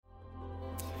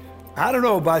I don't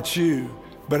know about you,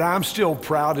 but I'm still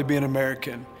proud to be an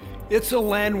American. It's a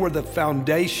land where the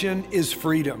foundation is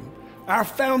freedom. Our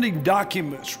founding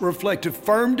documents reflect a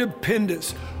firm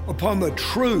dependence upon the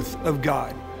truth of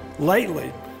God.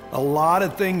 Lately, a lot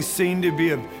of things seem to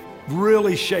be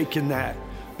really shaking that.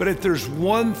 But if there's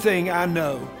one thing I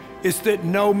know, it's that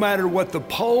no matter what the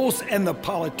polls and the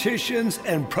politicians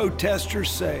and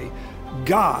protesters say,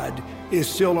 God is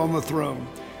still on the throne.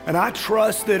 And I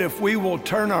trust that if we will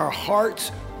turn our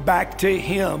hearts back to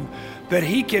Him, that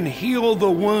He can heal the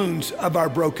wounds of our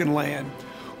broken land.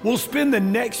 We'll spend the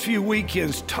next few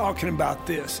weekends talking about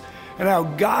this and how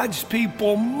God's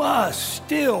people must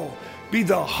still be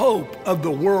the hope of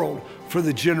the world for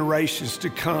the generations to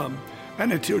come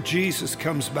and until Jesus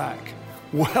comes back.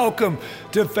 Welcome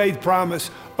to Faith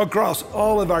Promise across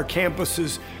all of our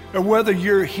campuses. And whether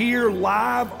you're here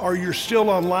live or you're still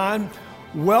online,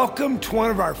 welcome to one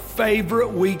of our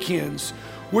favorite weekends,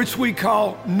 which we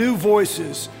call New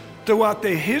Voices. Throughout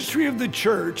the history of the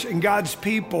church and God's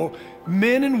people,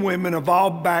 men and women of all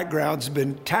backgrounds have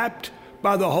been tapped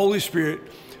by the Holy Spirit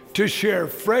to share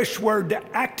fresh word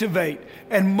to activate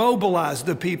and mobilize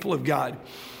the people of God.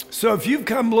 So if you've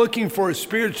come looking for a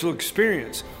spiritual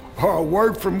experience or a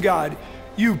word from God,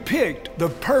 you picked the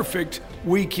perfect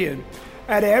weekend.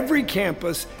 At every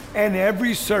campus and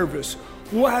every service,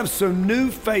 we'll have some new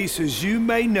faces you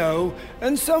may know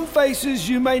and some faces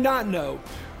you may not know.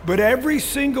 But every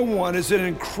single one is an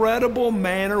incredible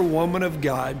man or woman of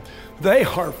God. They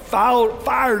are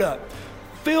fired up,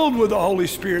 filled with the Holy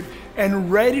Spirit,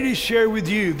 and ready to share with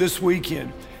you this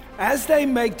weekend. As they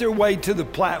make their way to the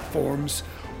platforms,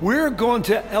 we're going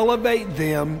to elevate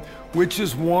them, which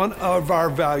is one of our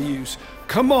values.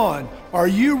 Come on, are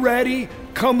you ready?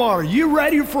 Come on, are you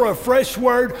ready for a fresh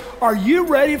word? Are you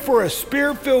ready for a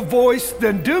spirit-filled voice?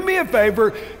 Then do me a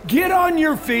favor, get on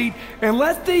your feet and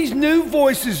let these new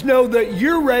voices know that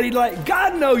you're ready. Let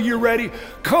God know you're ready.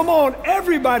 Come on,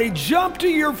 everybody, jump to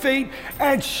your feet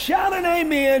and shout an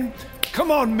amen. Come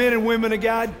on, men and women of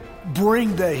God,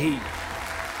 bring the heat.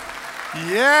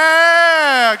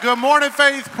 Yeah, good morning,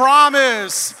 Faith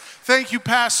Promise. Thank you,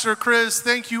 Pastor Chris.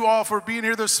 Thank you all for being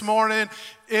here this morning.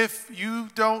 If you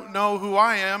don't know who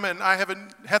I am and I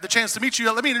haven't had the chance to meet you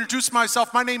yet, let me introduce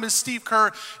myself. My name is Steve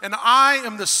Kerr, and I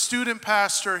am the student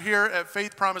pastor here at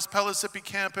Faith Promise Pellissippi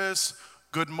campus.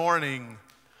 Good morning.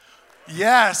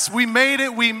 Yes, we made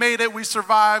it. We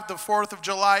survived the 4th of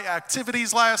July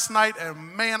activities last night,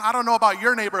 and man, I don't know about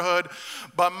your neighborhood,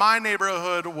 but my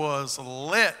neighborhood was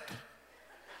lit.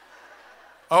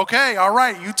 Okay, all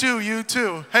right, you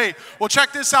too. Hey, well,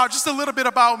 check this out. Just a little bit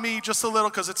about me, just a little,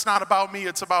 because it's not about me,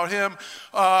 it's about him.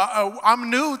 I'm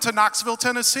new to Knoxville,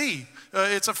 Tennessee.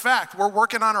 It's a fact. We're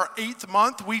working on our 8th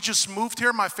month. We just moved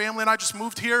here. My family and I just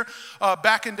moved here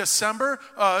back in December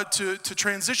to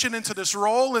transition into this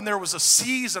role. And there was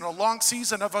a long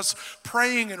season of us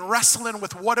praying and wrestling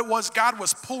with what it was God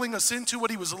was pulling us into,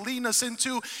 what He was leading us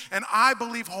into. And I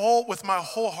believe with my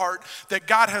whole heart that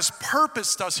God has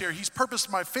purposed us here. He's purposed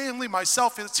my family,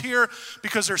 myself. It's here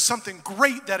because there's something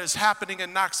great that is happening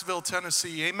in Knoxville,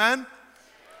 Tennessee. Amen?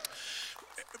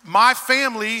 My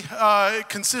family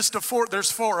consists of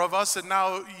there's 4 of us, and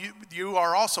now you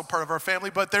are also part of our family,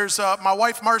 but there's my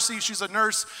wife, Marcy. She's a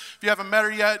nurse. If you haven't met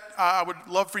her yet, I would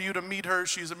love for you to meet her.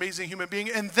 She's an amazing human being.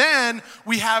 And then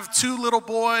we have 2 little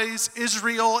boys,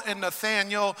 Israel and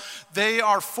Nathaniel. They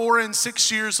are 4 and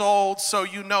 6 years old, so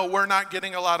you know we're not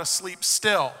getting a lot of sleep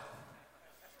still.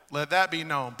 Let that be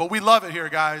known. But we love it here,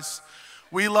 guys.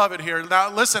 We love it here. Now,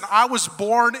 listen, I was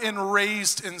born and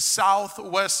raised in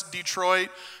Southwest Detroit.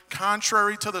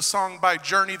 Contrary to the song by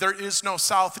Journey, there is no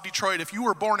South Detroit. If you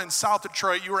were born in South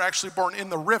Detroit, you were actually born in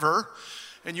the river,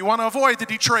 and you want to avoid the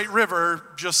Detroit River,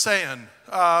 just saying.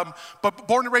 But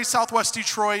born and raised Southwest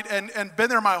Detroit and been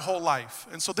there my whole life.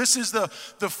 And so this is the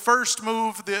first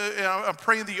move, I'm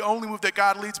praying the only move that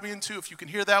God leads me into, if you can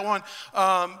hear that one.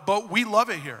 But we love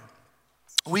it here.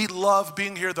 We love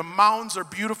being here. The mountains are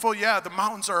beautiful. Yeah, the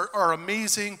mountains are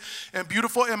amazing and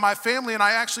beautiful. And my family and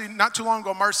I actually, not too long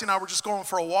ago, Marcy and I were just going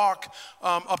for a walk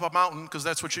up a mountain, because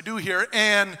that's what you do here.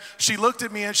 And she looked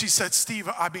at me and she said, Steve,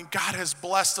 God has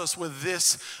blessed us with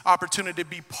this opportunity to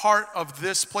be part of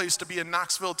this place, to be in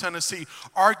Knoxville, Tennessee,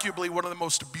 arguably one of the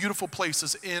most beautiful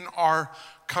places in our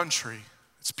country.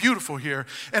 It's beautiful here.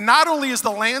 And not only is the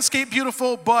landscape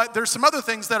beautiful, but there's some other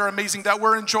things that are amazing that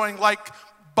we're enjoying, like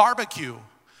barbecue.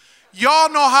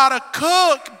 Y'all know how to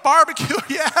cook barbecue.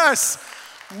 Yes,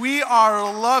 we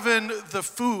are loving the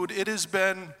food. It has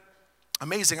been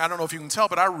amazing. I don't know if you can tell,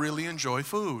 but I really enjoy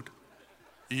food.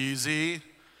 Easy.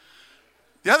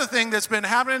 The other thing that's been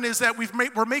happening is that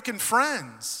we're making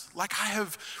friends. Like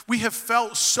we have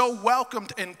felt so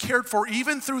welcomed and cared for,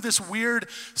 even through this weird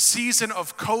season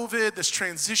of COVID, this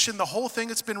transition, the whole thing,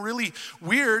 it's been really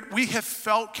weird. We have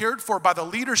felt cared for by the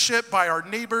leadership, by our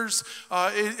neighbors.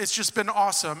 It's just been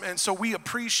awesome. And so we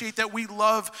appreciate that. We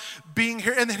love being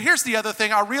here. And then here's the other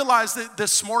thing. I realized that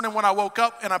this morning when I woke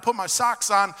up and I put my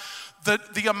socks on,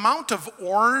 the amount of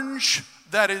orange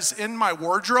that is in my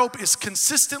wardrobe is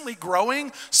consistently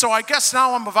growing. So I guess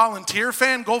now I'm a Volunteer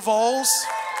fan. Go Vols.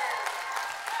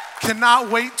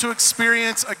 Cannot wait to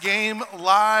experience a game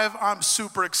live. I'm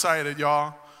super excited,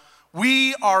 y'all.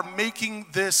 We are making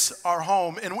this our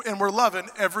home, and we're loving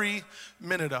every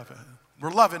minute of it.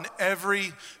 We're loving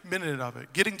every minute of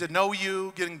it. Getting to know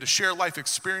you, getting to share life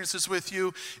experiences with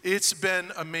you. It's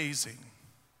been amazing.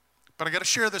 But I got to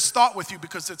share this thought with you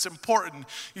because it's important.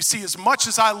 You see, as much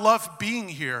as I love being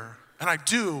here, and I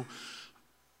do,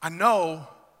 I know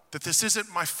that this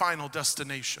isn't my final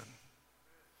destination.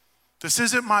 This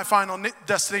isn't my final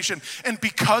destination. And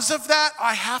because of that,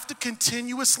 I have to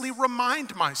continuously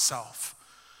remind myself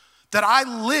that I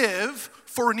live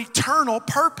for an eternal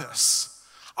purpose.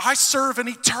 I serve an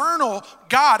eternal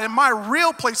God, and my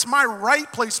real place, my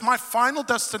right place, my final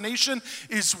destination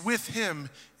is with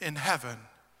Him in heaven.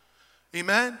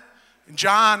 Amen? In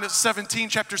John 17,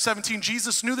 chapter 17,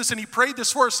 Jesus knew this and He prayed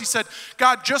this for us. He said,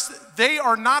 God, they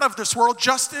are not of this world,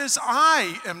 just as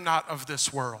I am not of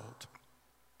this world.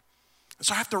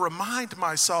 So I have to remind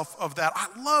myself of that. I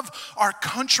love our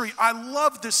country. I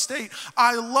love this state.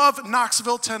 I love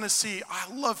Knoxville, Tennessee. I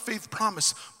love Faith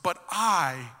Promise. But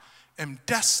I am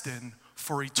destined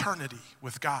for eternity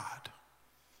with God.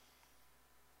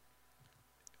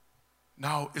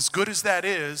 Now, as good as that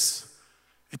is,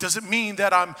 it doesn't mean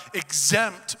that I'm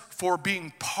exempt for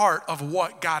being part of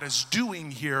what God is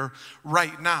doing here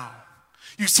right now.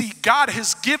 You see, God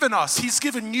has given us, He's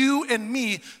given you and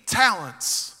me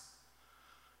talents.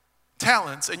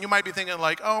 And you might be thinking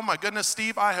like, oh my goodness,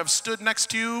 Steve, I have stood next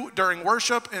to you during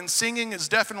worship, and singing is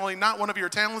definitely not one of your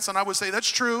talents. And I would say that's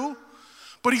true,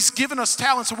 but He's given us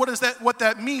talents. And what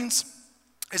that means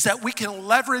is that we can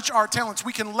leverage our talents.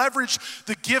 We can leverage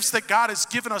the gifts that God has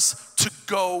given us to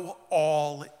go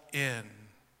all in.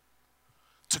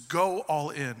 To go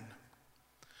all in.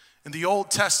 In the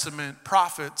Old Testament,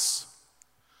 prophets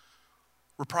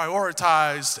were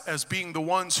prioritized as being the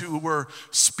ones who were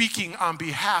speaking on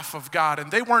behalf of God.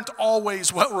 And they weren't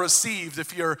always well received,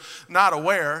 if you're not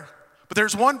aware. But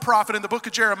there's one prophet in the book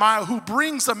of Jeremiah who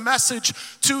brings a message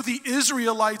to the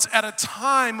Israelites at a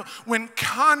time when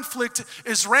conflict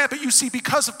is rampant. You see,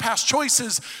 because of past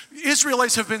choices,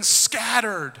 Israelites have been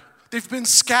scattered. They've been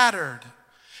scattered.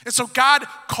 And so God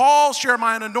calls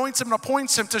Jeremiah and anoints him and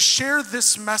appoints him to share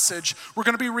this message. We're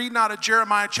going to be reading out of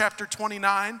Jeremiah chapter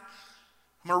 29.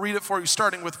 I'm going to read it for you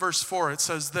starting with verse 4. It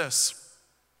says this: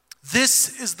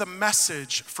 "This is the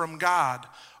message from God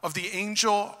of the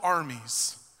angel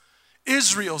armies,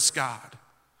 Israel's God,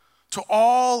 to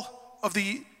all of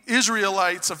the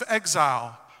Israelites of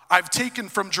exile I've taken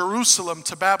from Jerusalem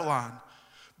to Babylon.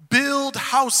 Build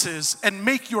houses and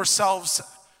make yourselves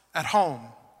at home.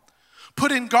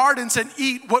 Put in gardens and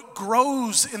eat what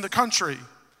grows in the country.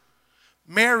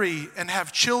 Marry and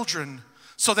have children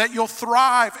so that you'll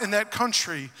thrive in that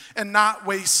country and not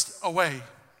waste away.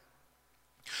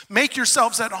 Make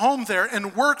yourselves at home there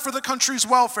and work for the country's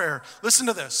welfare." Listen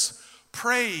to this.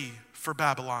 "Pray for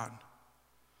Babylon.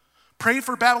 Pray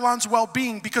for Babylon's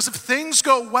well-being, because if things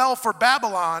go well for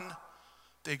Babylon,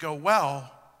 they go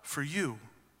well for you."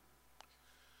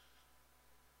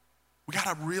 We got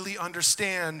to really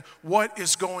understand what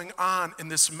is going on in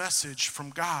this message from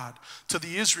God to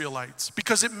the Israelites,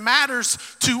 because it matters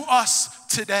to us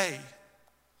today.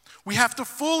 We have to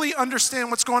fully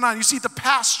understand what's going on. You see, the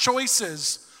past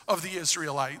choices of the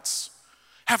Israelites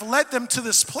have led them to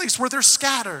this place where they're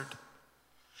scattered.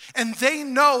 And they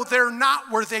know they're not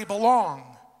where they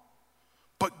belong.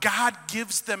 But God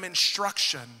gives them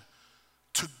instruction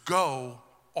to go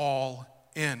all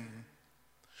in.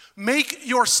 Make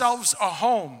yourselves a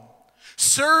home.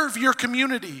 Serve your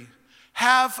community.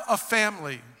 Have a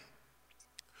family.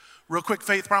 Real quick,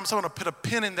 Faith Promise, I want to put a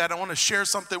pin in that. I want to share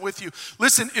something with you.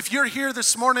 Listen, if you're here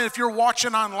this morning, if you're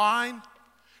watching online,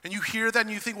 and you hear that and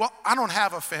you think, well, I don't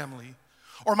have a family,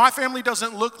 or my family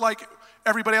doesn't look like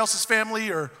everybody else's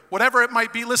family, or whatever it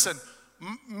might be. Listen,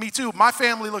 me too. My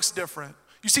family looks different.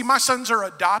 You see, my sons are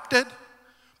adopted,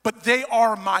 but they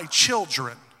are my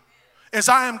children. As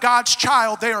I am God's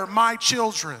child, they are my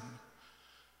children.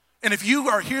 And if you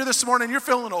are here this morning and you're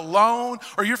feeling alone,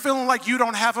 or you're feeling like you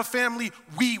don't have a family,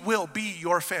 we will be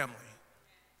your family.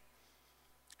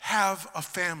 have a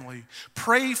family.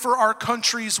 Pray for our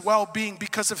country's well-being,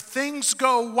 because if things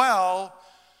go well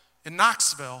in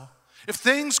Knoxville, if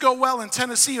things go well in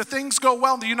Tennessee, if things go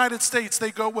well in the United States,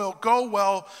 they will go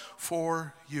well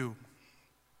for you.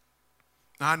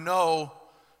 Now I know,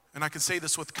 and I can say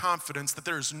this with confidence, that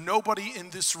there is nobody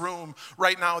in this room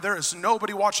right now, there is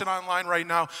nobody watching online right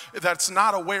now that's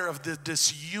not aware of the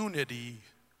disunity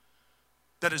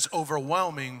that is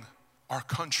overwhelming our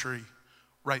country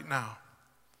right now.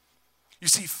 You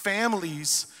see,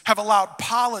 families have allowed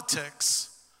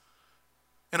politics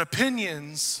and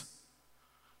opinions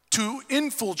to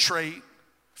infiltrate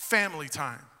family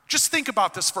time. Just think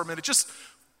about this for a minute. Just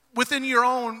within your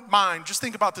own mind, just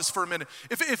think about this for a minute.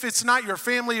 If it's not your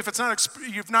family, if it's not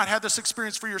you've not had this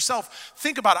experience for yourself,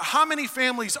 think about it. How many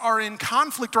families are in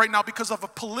conflict right now because of a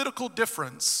political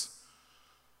difference?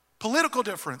 Political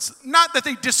difference. Not that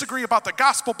they disagree about the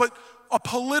gospel, but a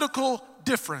political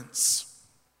difference.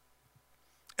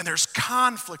 And there's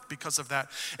conflict because of that.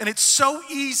 And it's so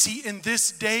easy in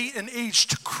this day and age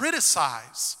to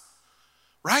criticize,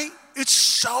 right? It's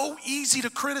so easy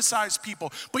to criticize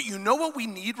people. But you know what we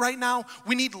need right now?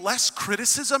 We need less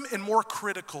criticism and more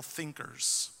critical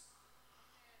thinkers.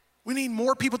 We need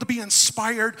more people to be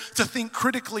inspired to think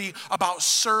critically about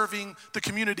serving the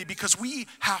community, because we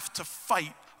have to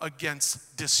fight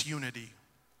against disunity.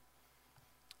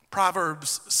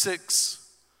 Proverbs 6,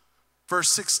 verse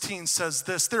 16 says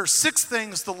this: there are 6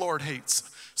 things the Lord hates,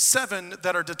 7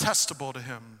 that are detestable to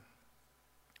him.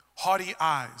 Haughty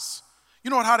eyes. You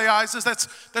know what haughty eyes is?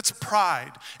 That's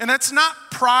pride. And that's not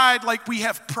pride like we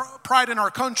have pride in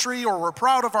our country, or we're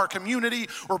proud of our community,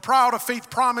 or proud of Faith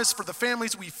Promise for the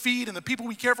families we feed and the people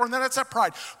we care for. And that's not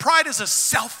pride. Pride is a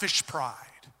selfish pride.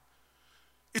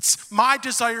 It's my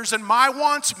desires and my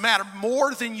wants matter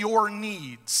more than your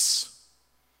needs.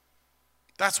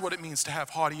 That's what it means to have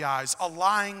haughty eyes, a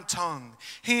lying tongue,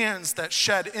 hands that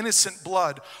shed innocent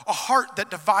blood, a heart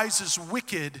that devises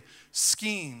wicked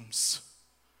schemes,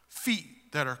 feet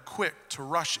that are quick to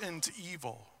rush into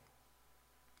evil,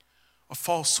 a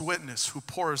false witness who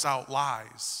pours out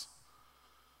lies.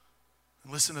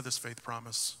 And listen to this, Faith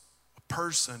Promise, a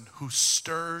person who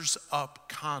stirs up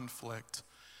conflict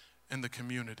in the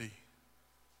community.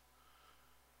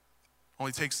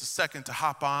 Only takes a second to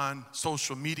hop on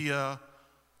social media,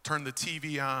 turn the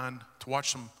TV on, to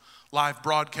watch some live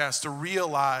broadcasts, to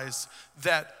realize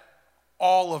that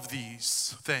all of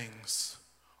these things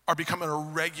are becoming a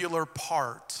regular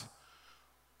part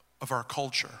of our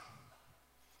culture.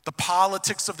 The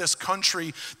politics of this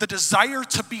country, the desire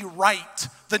to be right,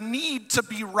 the need to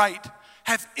be right,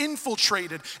 have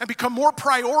infiltrated and become more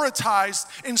prioritized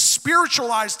and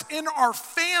spiritualized in our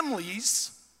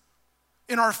families,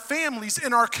 in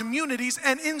our communities,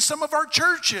 and in some of our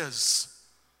churches.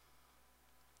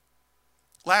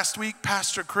 Last week,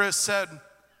 Pastor Chris said,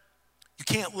 you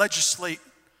can't legislate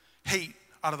hate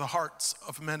out of the hearts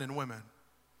of men and women.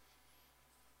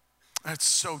 That's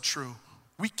so true.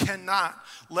 We cannot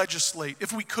legislate.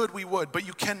 If we could, we would, but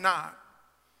you cannot.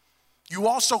 You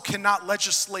also cannot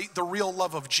legislate the real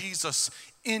love of Jesus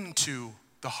into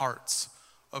the hearts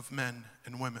of men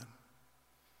and women.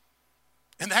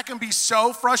 And that can be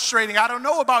so frustrating. I don't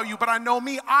know about you, but I know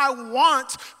me. I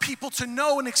want people to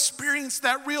know and experience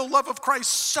that real love of Christ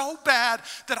so bad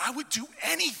that I would do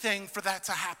anything for that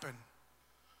to happen.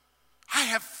 I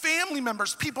have family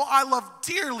members, people I love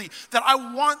dearly, that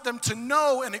I want them to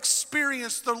know and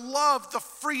experience the love, the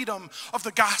freedom of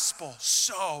the gospel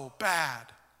so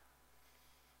bad.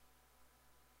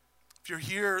 If you're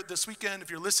here this weekend, if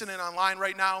you're listening online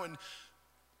right now and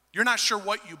you're not sure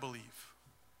what you believe,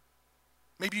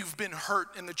 maybe you've been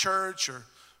hurt in the church, or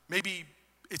maybe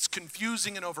it's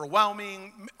confusing and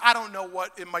overwhelming. I don't know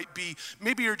what it might be.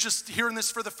 Maybe you're just hearing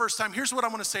this for the first time. Here's what I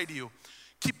want to say to you.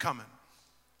 Keep coming.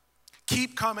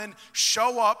 Keep coming,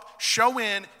 show up, show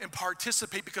in, and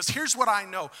participate, because here's what I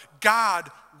know.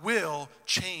 God will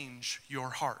change your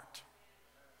heart.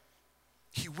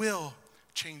 He will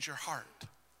change your heart.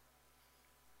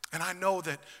 And I know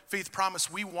that Faith Promise,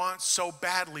 we want so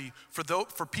badly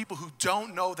for people who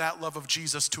don't know that love of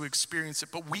Jesus to experience it,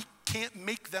 but we can't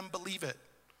make them believe it.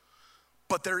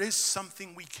 But there is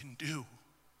something we can do,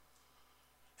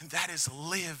 and that is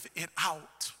live it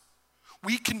out.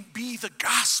 We can be the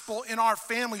gospel in our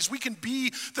families. We can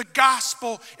be the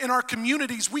gospel in our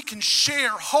communities. We can share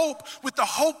hope with the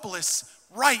hopeless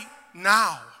right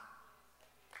now.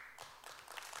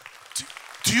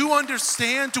 Do you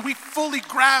understand? Do we fully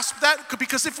grasp that?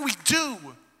 Because if we do,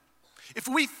 if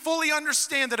we fully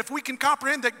understand that, if we can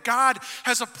comprehend that God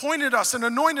has appointed us and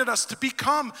anointed us to be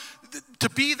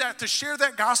that, to share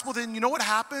that gospel, then you know what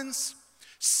happens?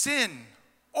 Sin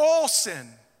All sin.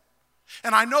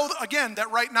 And I know, again,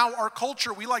 that right now our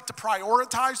culture, we like to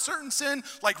prioritize certain sin,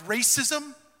 like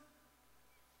racism.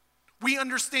 We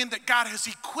understand that God has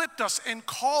equipped us and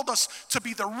called us to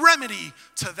be the remedy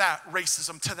to that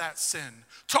racism, to that sin,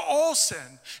 to all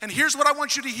sin. And here's what I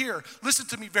want you to hear. Listen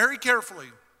to me very carefully.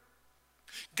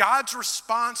 God's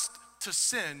response to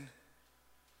sin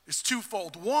is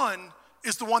twofold. One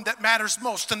is the one that matters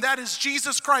most, and that is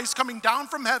Jesus Christ coming down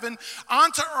from heaven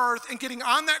onto earth and getting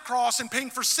on that cross and paying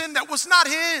for sin that was not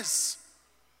his.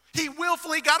 He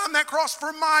willfully got on that cross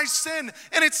for my sin,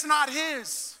 and it's not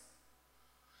his.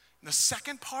 And the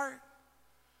second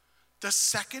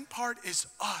part is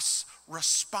us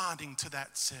responding to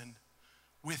that sin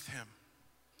with him.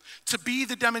 To be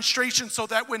the demonstration so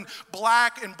that when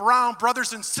black and brown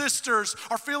brothers and sisters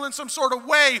are feeling some sort of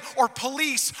way, or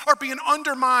police are being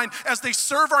undermined as they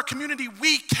serve our community,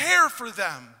 we care for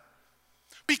them.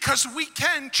 Because we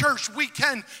can, church, we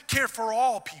can care for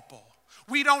all people.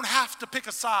 We don't have to pick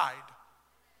a side.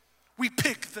 We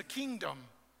pick the kingdom.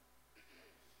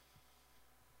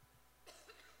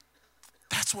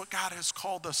 That's what God has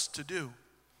called us to do.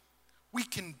 We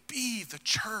can be the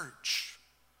church.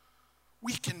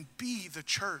 We can be the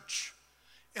church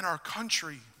in our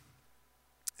country,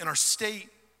 in our state,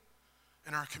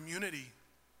 in our community.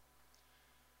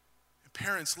 And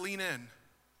parents, lean in.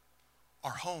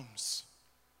 Our homes.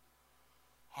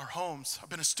 Our homes. I've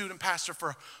been a student pastor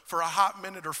for a hot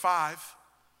minute or 5.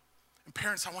 And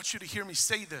parents, I want you to hear me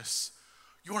say this.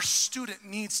 Your student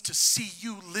needs to see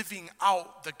you living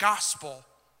out the gospel.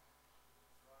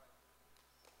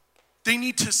 They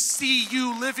need to see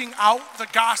you living out the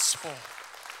gospel.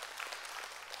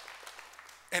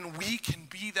 And we can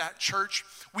be that church.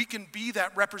 We can be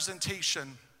that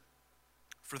representation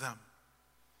for them.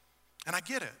 And I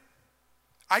get it.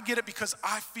 I get it because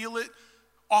I feel it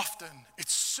often.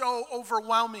 It's so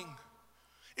overwhelming.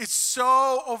 It's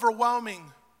so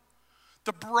overwhelming.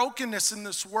 The brokenness in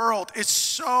this world is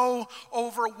so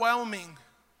overwhelming.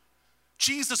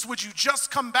 Jesus, would you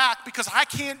just come back because I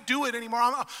can't do it anymore.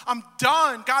 I'm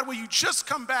done. God, will you just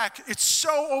come back? It's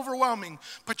so overwhelming.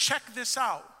 But check this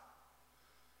out.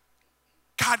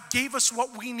 God gave us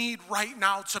what we need right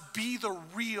now to be the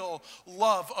real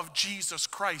love of Jesus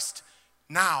Christ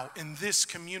now in this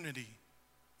community.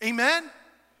 Amen?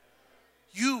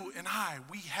 You and I,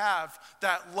 we have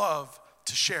that love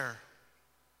to share.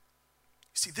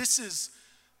 See, this is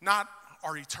not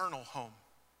our eternal home.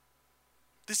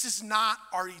 This is not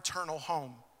our eternal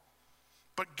home.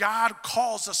 But God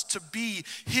calls us to be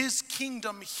his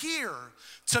kingdom here,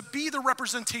 to be the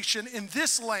representation in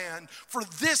this land for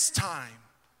this time,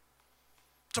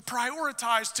 to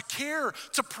prioritize, to care,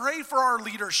 to pray for our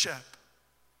leadership,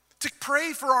 to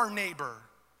pray for our neighbor,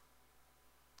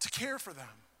 to care for them,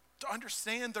 to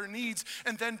understand their needs,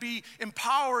 and then be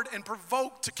empowered and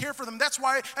provoked to care for them. That's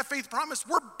why at Faith Promise,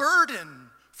 we're burdened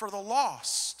for the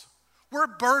lost. We're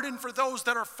burdened for those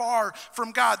that are far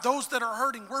from God, those that are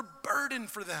hurting. We're burdened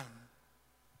for them.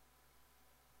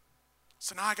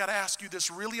 So now I got to ask you this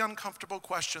really uncomfortable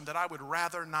question that I would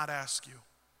rather not ask you.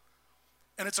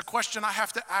 And it's a question I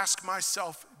have to ask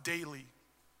myself daily.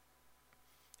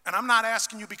 And I'm not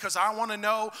asking you because I want to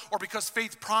know or because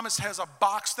Faith Promise has a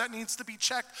box that needs to be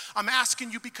checked. I'm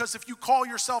asking you because if you call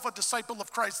yourself a disciple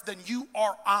of Christ, then you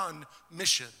are on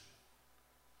mission.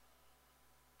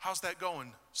 How's that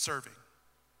going, serving?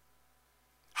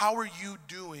 How are you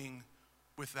doing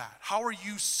with that? How are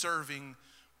you serving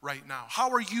right now? How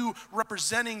are you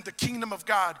representing the kingdom of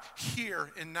God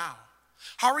here and now?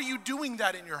 How are you doing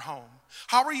that in your home?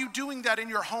 How are you doing that in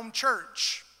your home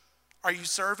church? Are you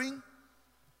serving?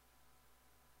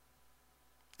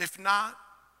 If not,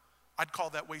 I'd call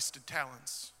that wasted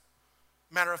talents.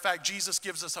 Matter of fact, Jesus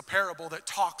gives us a parable that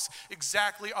talks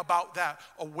exactly about that,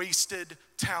 a wasted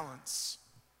talents.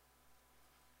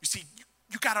 You see,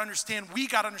 you got to understand, we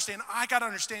got to understand, I got to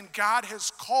understand, God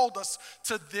has called us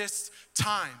to this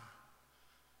time.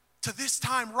 To this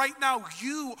time right now,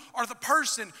 you are the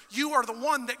person, you are the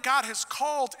one that God has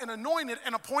called and anointed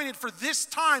and appointed for this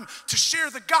time to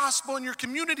share the gospel in your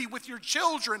community with your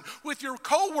children, with your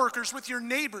coworkers, with your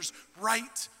neighbors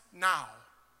right now.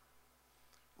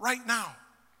 Right now.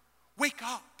 Wake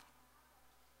up.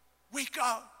 Wake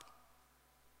up.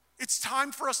 It's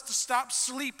time for us to stop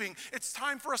sleeping. It's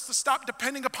time for us to stop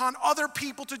depending upon other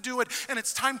people to do it. And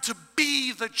it's time to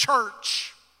be the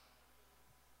church.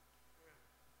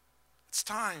 It's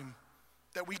time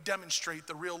that we demonstrate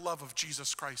the real love of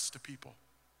Jesus Christ to people.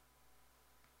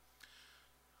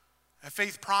 At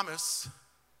Faith Promise,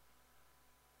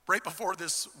 right before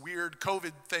this weird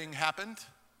COVID thing happened,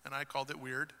 and I called it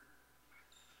weird,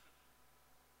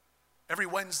 every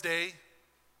Wednesday,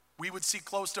 we would see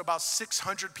close to about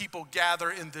 600 people gather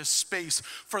in this space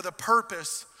for the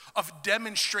purpose of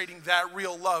demonstrating that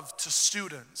real love to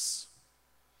students.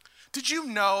 Did you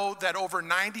know that over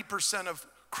 90% of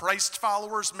Christ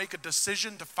followers make a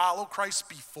decision to follow Christ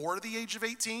before the age of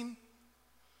 18?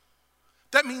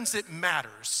 That means it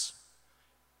matters.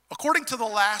 According to the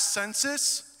last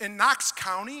census, in Knox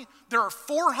County, there are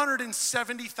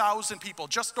 470,000 people,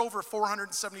 just over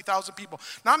 470,000 people.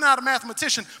 Now, I'm not a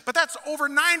mathematician, but that's over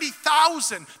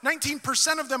 90,000.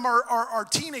 19% of them are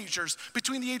teenagers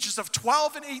between the ages of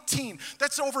 12 and 18.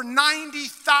 That's over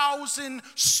 90,000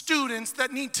 students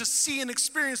that need to see and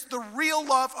experience the real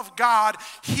love of God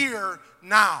here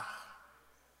now.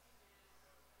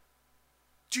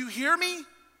 Do you hear me?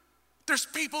 There's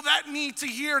people that need to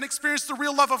hear and experience the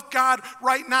real love of God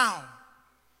right now.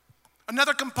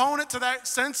 Another component to that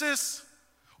census,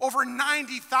 over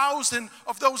 90,000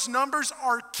 of those numbers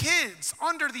are kids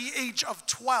under the age of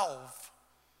 12.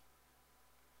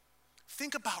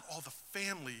 Think about all the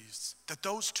families that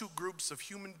those two groups of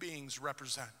human beings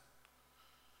represent.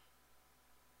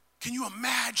 Can you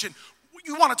imagine?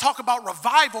 You want to talk about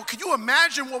revival. Can you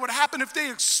imagine what would happen if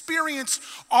they experienced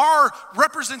our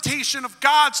representation of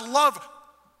God's love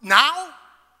now?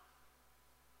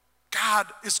 God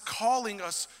is calling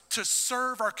us to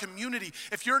serve our community.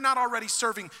 If you're not already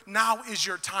serving, now is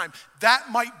your time. That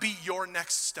might be your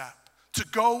next step, to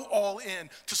go all in,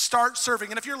 to start serving.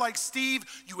 And if you're like, Steve,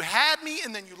 you had me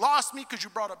and then you lost me because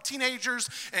you brought up teenagers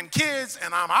and kids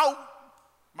and I'm out.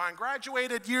 Mine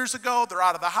graduated years ago. They're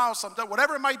out of the house. I'm done.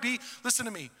 Whatever it might be, listen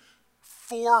to me.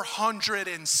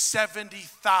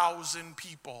 470,000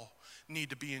 people need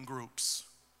to be in groups.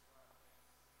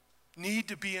 Need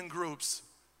to be in groups.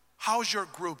 How's your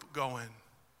group going?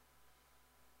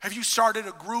 Have you started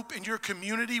a group in your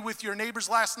community with your neighbors?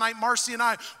 Last night, Marcy and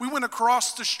I, we went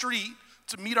across the street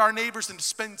to meet our neighbors and to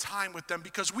spend time with them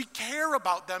because we care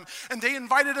about them, and they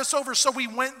invited us over, so we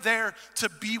went there to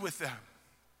be with them.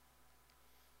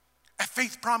 At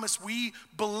Faith Promise, we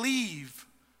believe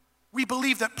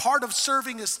that part of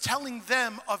serving is telling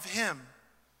them of Him.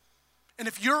 And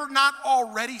if you're not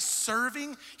already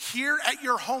serving here at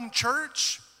your home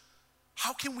church,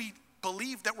 how can we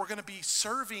believe that we're going to be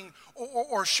serving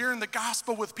or sharing the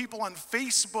gospel with people on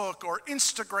Facebook or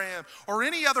Instagram or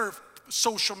any other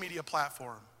social media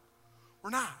platform?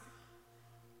 We're not.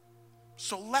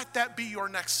 So let that be your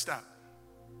next step.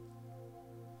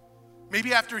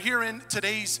 Maybe after hearing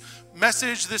today's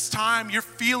message this time, you're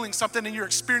feeling something and you're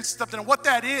experiencing something. And what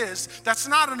that is, that's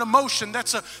not an emotion.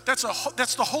 That's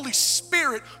the Holy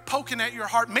Spirit poking at your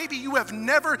heart. Maybe you have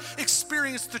never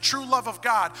experienced the true love of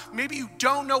God. Maybe you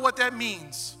don't know what that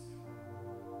means.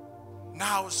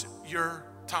 Now's your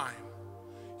time.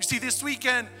 You see, this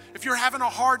weekend, if you're having a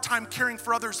hard time caring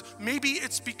for others, maybe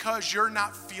it's because you're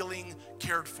not feeling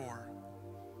cared for.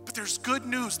 But there's good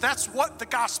news. That's what the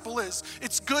gospel is.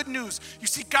 It's good news. You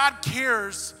see, God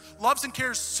cares, loves and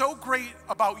cares so great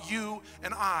about you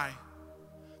and I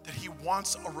that He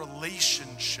wants a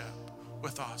relationship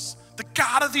with us. The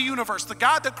God of the universe, the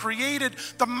God that created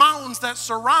the mountains that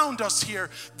surround us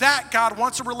here, that God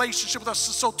wants a relationship with us.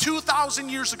 So 2,000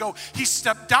 years ago, He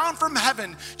stepped down from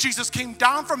heaven. Jesus came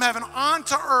down from heaven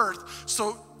onto earth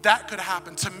so that could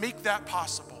happen, to make that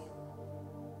possible.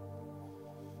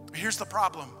 Here's the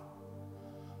problem.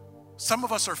 Some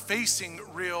of us are facing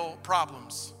real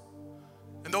problems.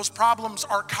 And those problems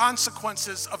are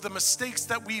consequences of the mistakes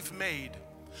that we've made.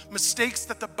 Mistakes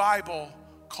that the Bible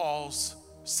calls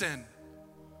sin.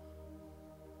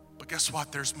 But guess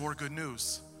what? There's more good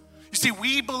news. You see,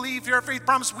 we believe here at Faith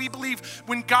Promise, we believe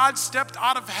when God stepped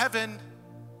out of heaven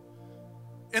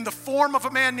in the form of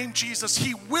a man named Jesus,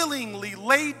 He willingly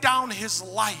laid down His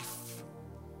life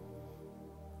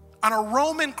on a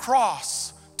Roman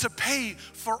cross to pay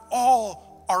for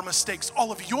all our mistakes,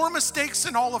 all of your mistakes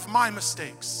and all of my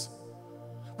mistakes.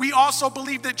 We also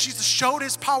believe that Jesus showed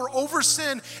His power over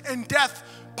sin and death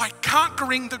by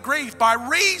conquering the grave, by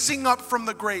raising up from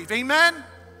the grave. Amen?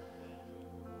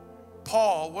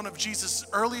 Paul, one of Jesus'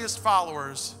 earliest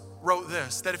followers, wrote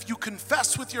this, that if you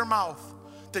confess with your mouth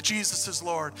that Jesus is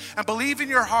Lord and believe in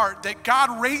your heart that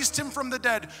God raised Him from the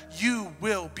dead, you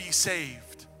will be saved.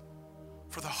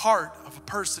 For the heart of a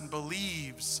person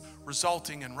believes,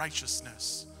 resulting in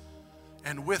righteousness.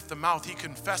 And with the mouth he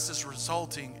confesses,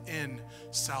 resulting in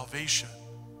salvation.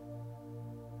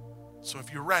 So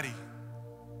if you're ready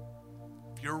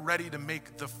to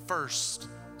make the first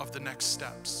of the next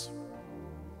steps,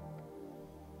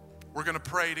 we're going to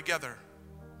pray together.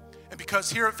 And because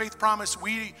here at Faith Promise,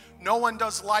 no one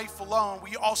does life alone,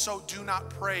 we also do not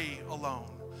pray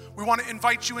alone. We want to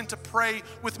invite you in to pray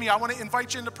with me. I want to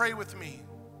invite you in to pray with me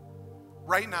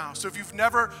right now. So if you've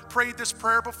never prayed this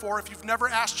prayer before, if you've never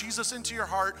asked Jesus into your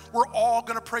heart, we're all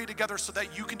going to pray together so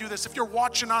that you can do this. If you're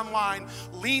watching online,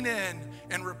 lean in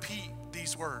and repeat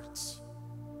these words.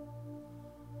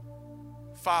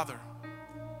 Father,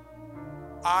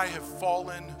 I have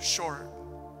fallen short.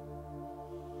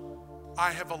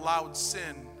 I have allowed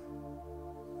sin,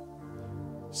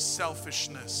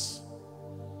 selfishness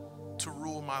to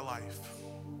rule my life.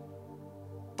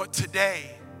 But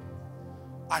today,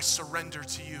 I surrender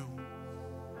to you.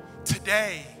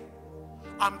 Today,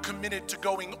 I'm committed to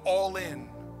going all in.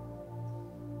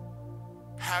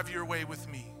 Have your way with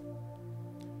me.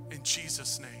 In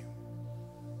Jesus' name,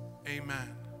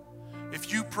 amen.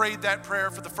 If you prayed that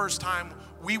prayer for the first time,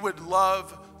 we would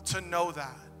love to know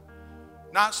that.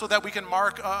 Not so that we can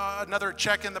mark another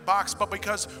check in the box, but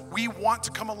because we want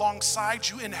to come alongside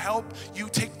you and help you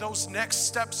take those next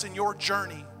steps in your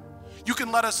journey. You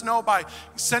can let us know by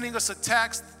sending us a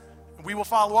text. We will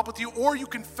follow up with you, or you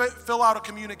can fill out a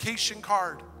communication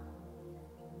card.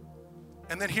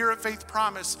 And then here at Faith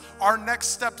Promise, our next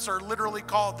steps are literally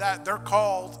called that. They're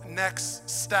called next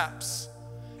steps.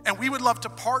 And we would love to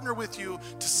partner with you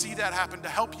to see that happen, to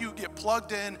help you get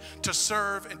plugged in, to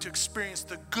serve, and to experience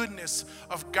the goodness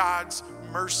of God's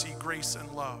mercy, grace,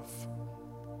 and love.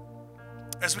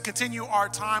 As we continue our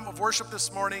time of worship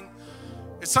this morning,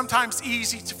 it's sometimes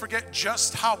easy to forget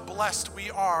just how blessed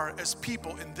we are as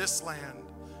people in this land,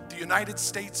 the United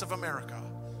States of America.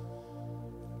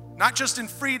 Not just in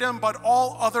freedom, but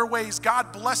all other ways.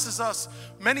 God blesses us,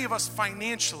 many of us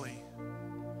financially.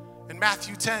 In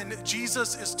Matthew 10,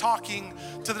 Jesus is talking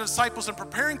to the disciples and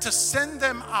preparing to send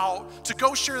them out to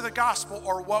go share the gospel,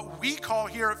 or what we call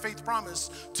here at Faith Promise,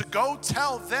 to go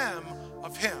tell them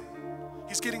of him.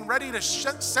 He's getting ready to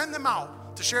send them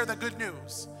out to share the good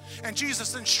news. And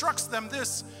Jesus instructs them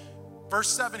this, verse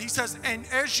 7, he says, and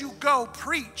as you go,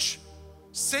 preach,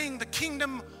 saying the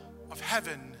kingdom of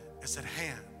heaven is at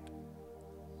hand.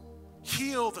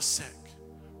 Heal the sick,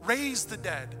 raise the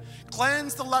dead,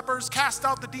 cleanse the lepers, cast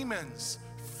out the demons.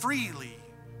 Freely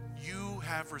you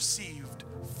have received,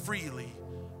 freely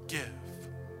give.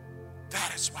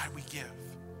 That is why we give.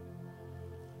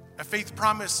 At Faith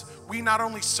Promise, we not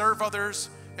only serve others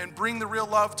and bring the real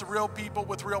love to real people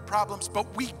with real problems,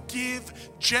 but we give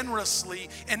generously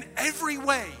in every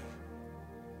way.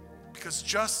 Because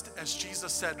just as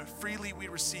Jesus said, freely we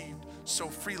received, so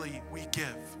freely we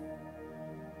give.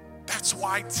 That's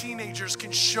why teenagers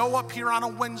can show up here on a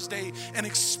Wednesday and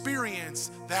experience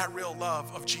that real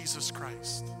love of Jesus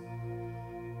Christ.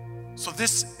 So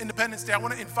this Independence Day, I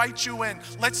want to invite you in.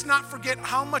 Let's not forget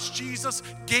how much Jesus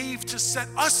gave to set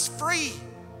us free.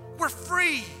 We're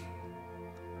free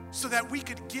so that we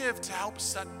could give to help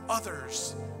set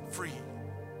others free.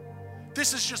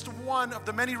 This is just one of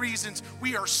the many reasons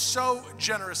we are so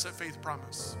generous at Faith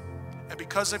Promise. And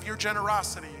because of your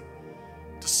generosity,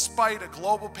 despite a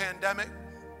global pandemic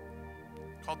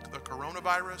called the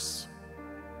coronavirus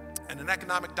and an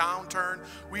economic downturn,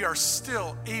 we are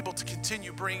still able to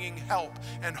continue bringing help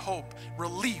and hope,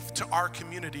 relief to our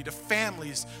community, to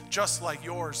families just like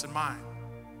yours and mine.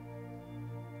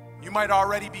 You might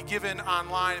already be given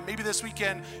online, and maybe this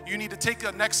weekend you need to take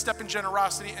the next step in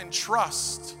generosity and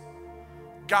trust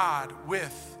God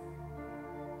with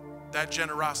that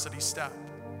generosity step.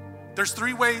 There's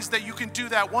 3 ways that you can do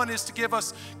that. One is to give on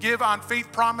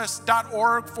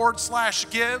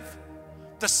faithpromise.org/give.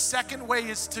 The second way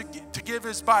is to give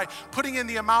is by putting in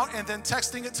the amount and then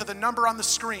texting it to the number on the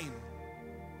screen.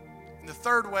 And the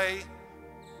third way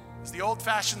is the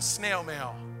old-fashioned snail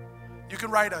mail. You can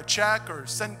write a check or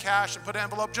send cash and put an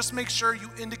envelope. Just make sure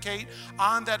you indicate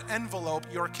on that envelope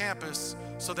your campus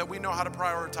so that we know how to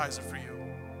prioritize it for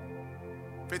you.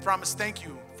 Faith Promise, thank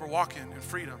you for walking in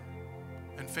freedom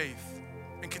and faith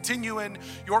and continue in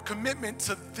your commitment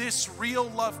to this real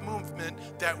love movement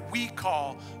that we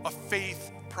call a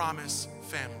Faith Promise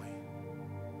family.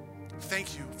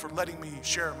 Thank you for letting me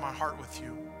share my heart with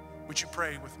you. Would you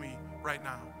pray with me right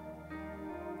now?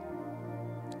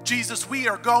 Jesus, we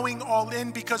are going all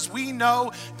in because we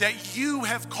know that you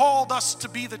have called us to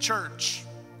be the church.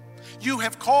 You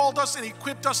have called us and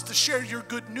equipped us to share your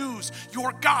good news,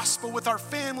 your gospel with our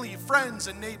family, friends,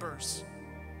 and neighbors.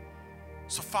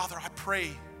 So, Father, I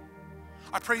pray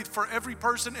for every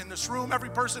person in this room, every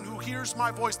person who hears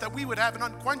my voice, that we would have an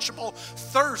unquenchable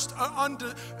thirst, an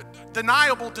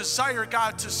undeniable desire,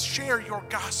 God, to share your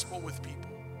gospel with people.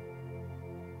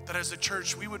 That as a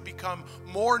church, we would become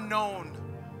more known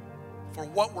for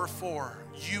what we're for,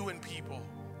 you and people,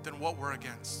 than what we're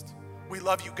against. We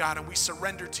love you, God, and we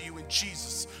surrender to you in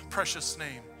Jesus' precious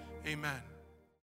name. Amen.